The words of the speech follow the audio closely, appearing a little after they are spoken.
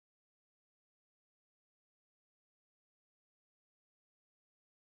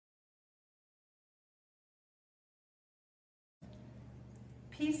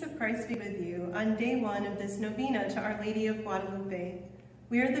Peace of Christ be with you on day one of this novena to Our Lady of Guadalupe.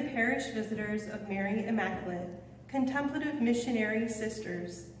 We are the parish visitors of Mary Immaculate, contemplative missionary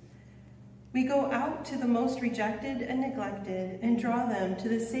sisters. We go out to the most rejected and neglected and draw them to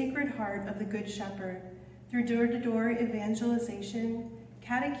the Sacred Heart of the Good Shepherd through door-to-door evangelization,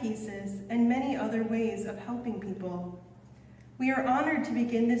 catechesis, and many other ways of helping people. We are honored to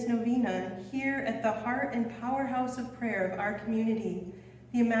begin this novena here at the heart and powerhouse of prayer of our community,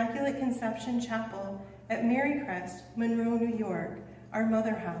 the Immaculate Conception Chapel at Marycrest, Monroe, New York, our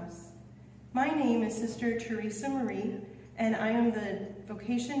mother house. My name is Sister Teresa Marie, and I am the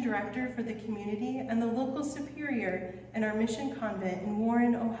Vocation Director for the community and the local superior in our mission convent in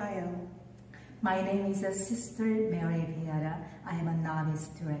Warren, Ohio. My name is Sister Mary Vieira. I am a novice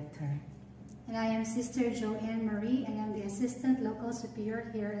director. And I am Sister Joanne Marie. I am the Assistant Local Superior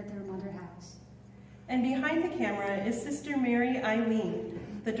here at our mother house. And behind the camera is Sister Mary Eileen,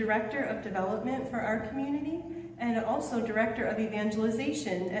 the Director of Development for our community and also Director of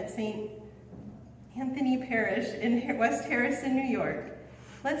Evangelization at St. Anthony Parish in West Harrison, New York.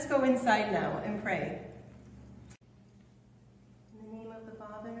 Let's go inside now and pray. In the name of the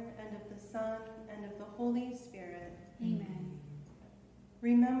Father, and of the Son, and of the Holy Spirit. Amen.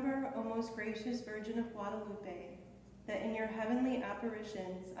 Remember, O most gracious Virgin of Guadalupe, that in your heavenly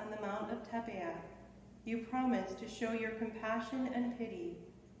apparitions on the Mount of Tepeyac, you promised to show your compassion and pity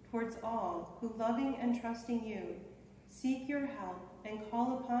towards all who, loving and trusting you, seek your help and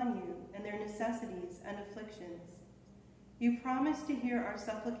call upon you in their necessities and afflictions. You promised to hear our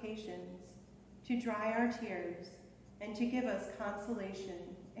supplications, to dry our tears, and to give us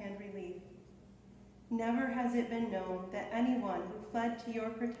consolation and relief. Never has it been known that anyone who fled to your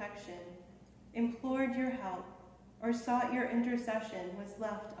protection, implored your help, or sought your intercession was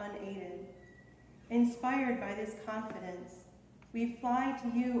left unaided. Inspired by this confidence, we fly to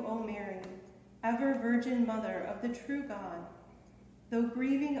you, O Mary, ever Virgin Mother of the true God. Though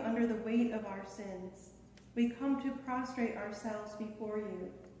grieving under the weight of our sins, we come to prostrate ourselves before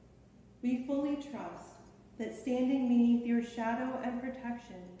you. We fully trust that standing beneath your shadow and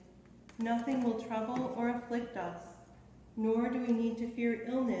protection, nothing will trouble or afflict us, nor do we need to fear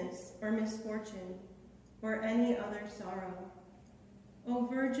illness or misfortune or any other sorrow. O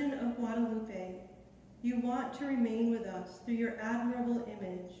Virgin of Guadalupe, you want to remain with us through your admirable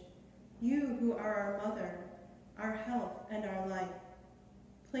image, you who are our mother, our health, and our life.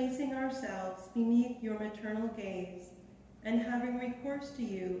 Placing ourselves beneath your maternal gaze and having recourse to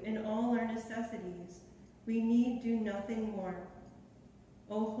you in all our necessities, we need do nothing more.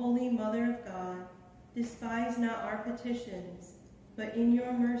 O Holy Mother of God, despise not our petitions, but in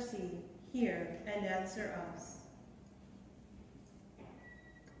your mercy hear and answer us.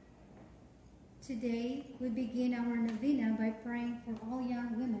 Today, we begin our novena by praying for all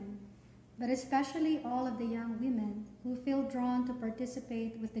young women, but especially all of the young women who feel drawn to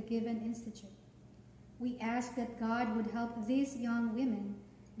participate with the Given Institute. We ask that God would help these young women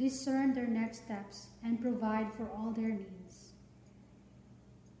discern their next steps and provide for all their needs.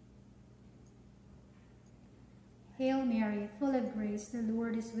 Hail Mary, full of grace, the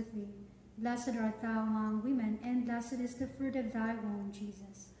Lord is with thee. Blessed art thou among women, and blessed is the fruit of thy womb,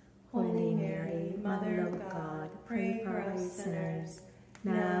 Jesus. Holy Mary, Mother of God, pray for us sinners,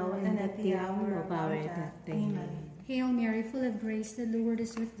 now and at the hour of our death. Amen. Hail Mary, full of grace, the Lord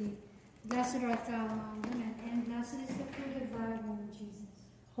is with thee. Blessed art thou among women, and blessed is the fruit of thy womb, Jesus.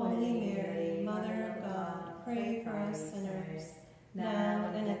 Holy Mary, Mother of God, pray for us sinners, now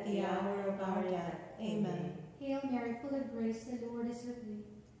and at the hour of our death. Amen. Hail Mary, full of grace, the Lord is with thee.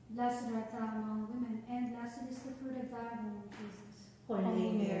 Blessed art thou among women, and blessed is the fruit of thy womb, Jesus.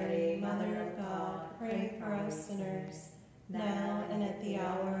 Holy Mary, Mother of God, pray for us sinners, now and at the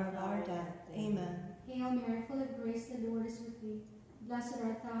hour of our death. Amen. Hail Mary, full of grace, the Lord is with thee. Blessed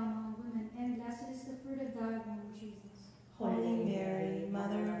art thou among women, and blessed is the fruit of thy womb, Jesus. Holy Mary,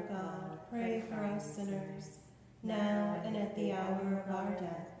 Mother of God, pray for us sinners, now and at the hour of our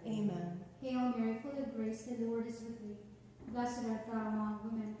death. Amen. Hail Mary, full of grace, the Lord is with thee. Blessed art thou among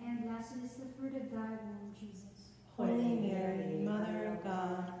women, and blessed is the fruit of thy womb, Jesus. Holy Mary, Mother of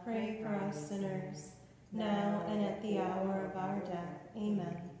God, pray for us sinners, now and at the hour of our death.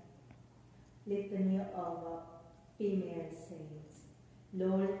 Amen. Litany of female saints.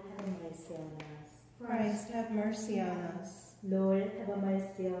 Lord, have mercy on us. Christ, have mercy on us. Lord, have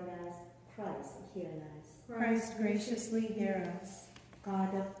mercy on us. Christ, hear us. Christ, graciously hear us.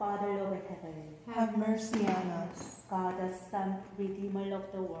 God the Father of heaven, have mercy on us. God the Son, Redeemer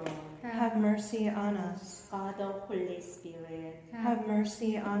of the world, have mercy on us. God the Holy Spirit, have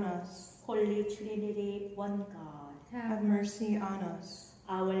mercy on us. Holy Trinity, one God, have mercy on us.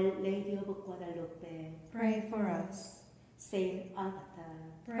 Our Lady of Guadalupe, pray for us. Saint Agatha,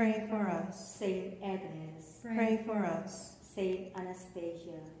 Pray for us. Saint Agnes, Pray for us. Saint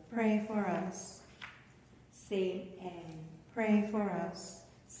Anastasia, Pray for us. Saint Anne, Pray for us.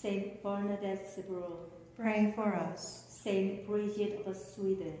 Saint Bernadette Soubirous, Pray for us. Saint Bridget of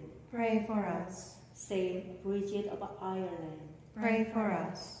Sweden, Pray for us. Saint Bridget of Ireland, Pray for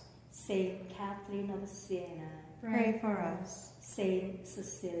us. Saint Catherine of Siena, Pray for us. Saint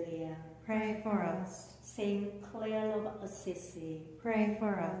Cecilia, Pray for us. Saint Clare of Assisi, Pray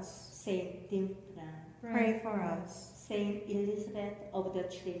for us. Saint Dimphna, Pray for us. Saint Elizabeth of the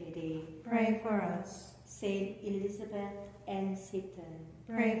Trinity, Pray for us. Saint Elizabeth Ann Seton,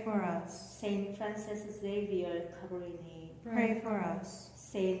 Pray for us. Saint Francis Xavier Cabrini, Pray for us.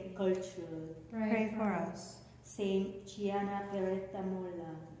 Saint Gertrude, Pray for us. Saint Gianna Beretta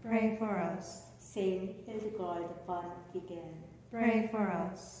Molla, Pray for us. Saint Hildegard von Bingen, Pray for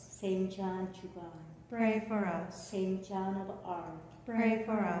us. Saint John Juban, Pray for us. Saint John of Arc, Pray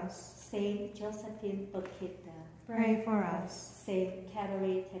for us. Saint Josephine Bakhita, Pray for us. Saint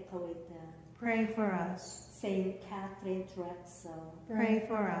Catherine Tekakwitha, Pray for us. Saint Catherine Drexel, Pray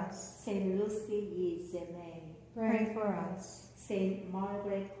for us. Saint Lucy Yi Zeme, Pray for us. Saint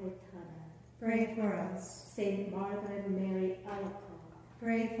Margaret Cortana, Pray for us. Saint Margaret Mary Alacoque,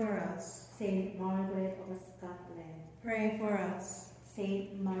 Pray for us. Saint Margaret of Scotland, Pray for us.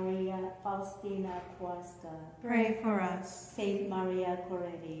 Saint Maria Faustina Kowalska, Pray for us. Saint Maria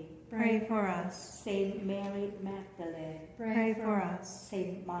Goretti, Pray for us. Saint Mary Magdalene, Pray for us.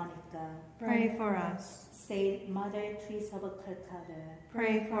 Saint Monica, Pray for us. Saint Mother Teresa of Calcutta,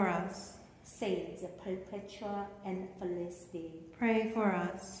 Pray for us. Saints Perpetua and Felicity, Pray for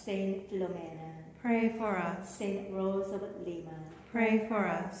us. Saint Philomena, Pray for us. Saint Rose of Lima, Pray for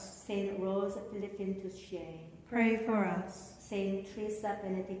us. Saint Rose Philippine Touche, Pray for us. Saint Teresa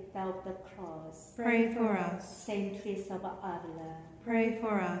Benedicta of the Cross, Pray for us. Saint Teresa of Avila, Pray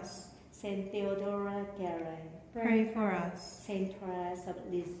for us. Saint Theodora Guerin, Pray for us. Saint Therese of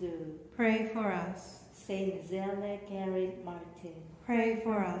Lisieux, Pray for us. Saint Zélie Guerin Martin. Pray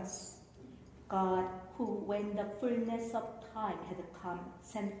for us. God, who when the fullness of time had come,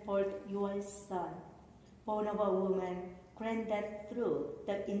 sent forth your Son, born of a woman, grant that through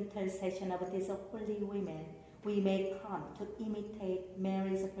the intercession of these holy women, we may come to imitate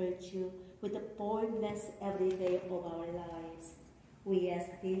Mary's virtue with the boldness every day of our lives. We ask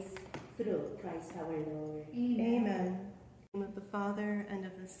this through Christ our Lord. Amen. In the name of the Father, and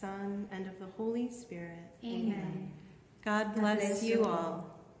of the Son, and of the Holy Spirit. Amen. God bless you all.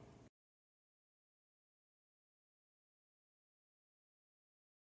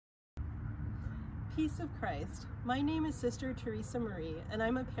 Peace of Christ. My name is Sister Teresa Marie, and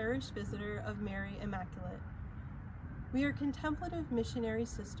I'm a parish visitor of Mary Immaculate. We are contemplative missionary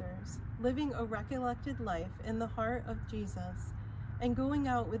sisters, living a recollected life in the heart of Jesus, and going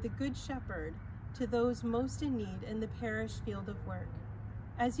out with the Good Shepherd to those most in need in the parish field of work.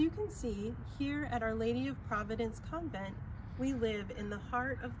 As you can see, here at Our Lady of Providence Convent, we live in the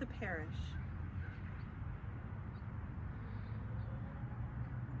heart of the parish.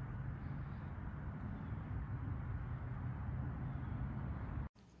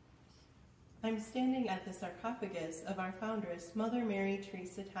 I'm standing at the sarcophagus of our foundress, Mother Mary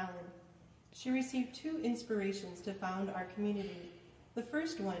Teresa Tallon. She received 2 inspirations to found our community. The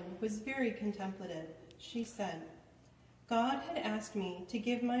first one was very contemplative. She said, "God had asked me to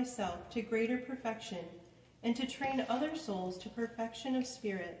give myself to greater perfection and to train other souls to perfection of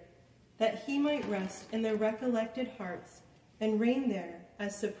spirit, that he might rest in their recollected hearts and reign there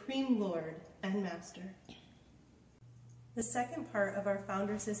as supreme Lord and Master." The second part of our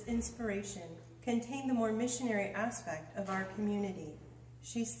foundress's inspiration contained the more missionary aspect of our community.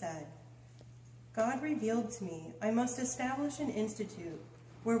 She said, "God revealed to me I must establish an institute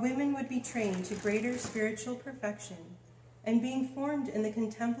where women would be trained to greater spiritual perfection, and being formed in the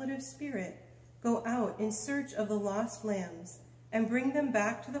contemplative spirit, go out in search of the lost lambs and bring them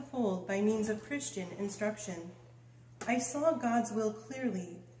back to the fold by means of Christian instruction. I saw God's will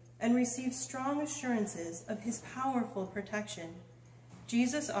clearly and received strong assurances of his powerful protection.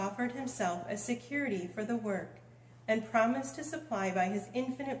 Jesus offered himself as security for the work and promised to supply by his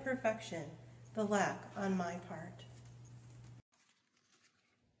infinite perfection the lack on my part."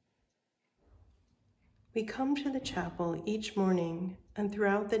 We come to the chapel each morning and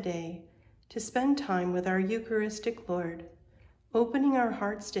throughout the day to spend time with our Eucharistic Lord, opening our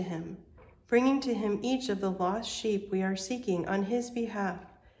hearts to him, bringing to him each of the lost sheep we are seeking on his behalf,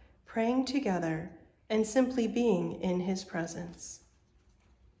 praying together, and simply being in his presence.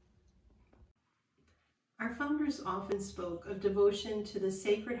 Our founders often spoke of devotion to the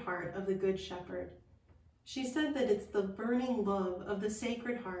Sacred Heart of the Good Shepherd. She said that it's the burning love of the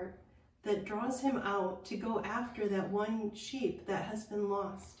Sacred Heart that draws him out to go after that one sheep that has been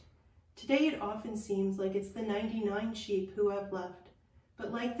lost. Today it often seems like it's the 99 sheep who have left,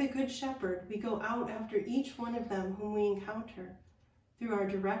 but like the Good Shepherd, we go out after each one of them whom we encounter, through our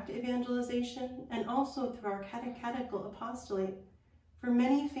direct evangelization and also through our catechetical apostolate. For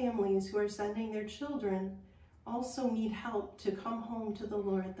many families who are sending their children also need help to come home to the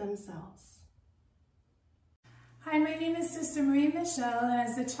Lord themselves. Hi, my name is Sister Marie Michelle, and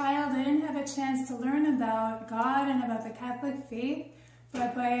as a child I didn't have a chance to learn about God and about the Catholic faith,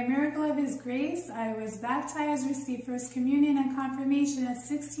 but by a miracle of His grace, I was baptized, received First Communion and Confirmation at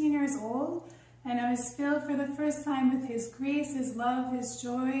 16 years old, and I was filled for the first time with His grace, His love, His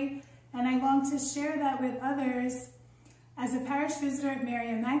joy, and I long to share that with others as a parish visitor at Mary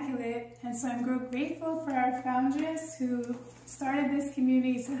Immaculate, and so I'm grateful for our foundress who started this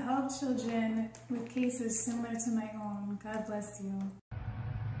community to help children with cases similar to my own. God bless you.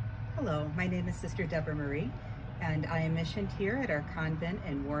 Hello, my name is Sister Deborah Marie, and I am missioned here at our convent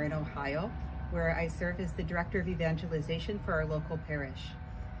in Warren, Ohio, where I serve as the Director of Evangelization for our local parish.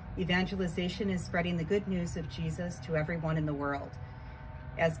 Evangelization is spreading the good news of Jesus to everyone in the world.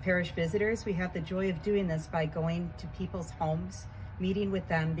 As parish visitors, we have the joy of doing this by going to people's homes, meeting with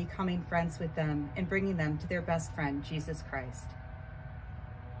them, becoming friends with them, and bringing them to their best friend, Jesus Christ.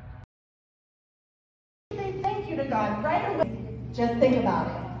 Say thank you to God right away. Just think about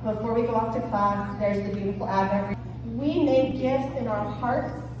it. Before we go off to class, there's the beautiful Advent. We make gifts in our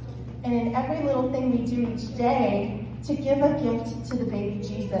hearts and in every little thing we do each day to give a gift to the baby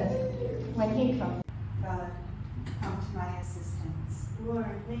Jesus when He comes. God, come to my assistance.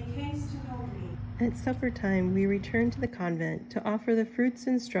 Lord, make haste to help me. At supper time, we return to the convent to offer the fruits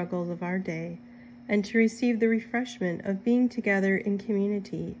and struggles of our day and to receive the refreshment of being together in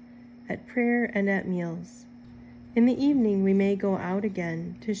community, at prayer and at meals. In the evening, we may go out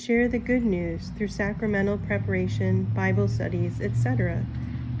again to share the good news through sacramental preparation, Bible studies, etc.,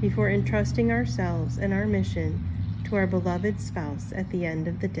 before entrusting ourselves and our mission to our beloved spouse at the end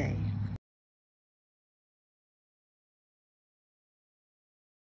of the day.